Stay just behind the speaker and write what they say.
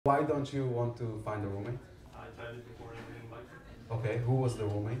Why don't you want to find a roommate? I tried it before and didn't like it. Okay, who was the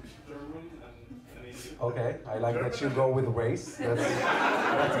roommate? German and Indian. Okay, I like that you go with race.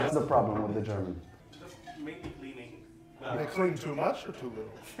 That's the problem with the German. Just mainly cleaning. They clean too much or too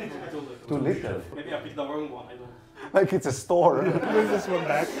little? Too little. Maybe I picked the wrong one, I don't know. Like it's a store. Bring this one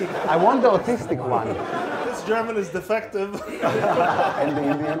back. I want the autistic one. This German is defective. And the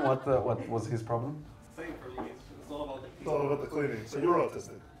Indian, what was his problem? Same for me, it's all about the It's all about the cleaning. So you're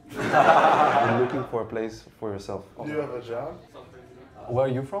autistic. I'm looking for a place for yourself. Do you have a job? something. Where are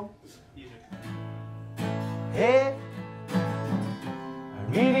you from? Egypt. Hey, I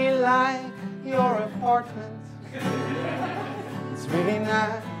really like your apartment. It's really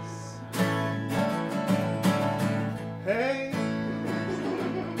nice. Hey,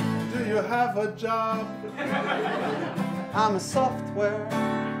 do you have a job? I'm a software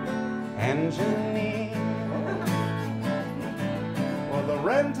engineer. Well, the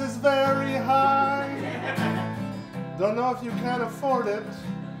rent is very high. Don't know if you can afford it.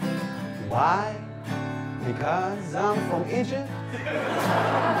 Why? Because I'm from Egypt.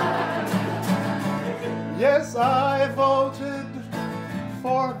 Yes, I voted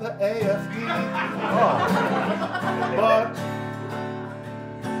for the AFD. But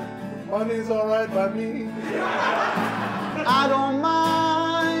money's alright by me. I don't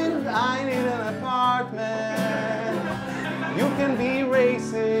mind, I need an apartment. You can be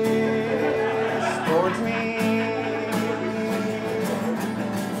racist towards me.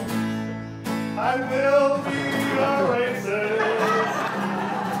 I will be a racist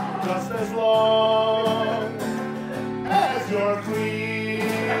just as long as you're clean.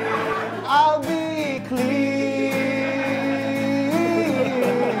 I'll be clean.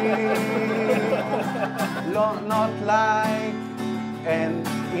 Not like an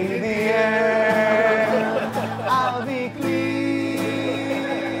Indian.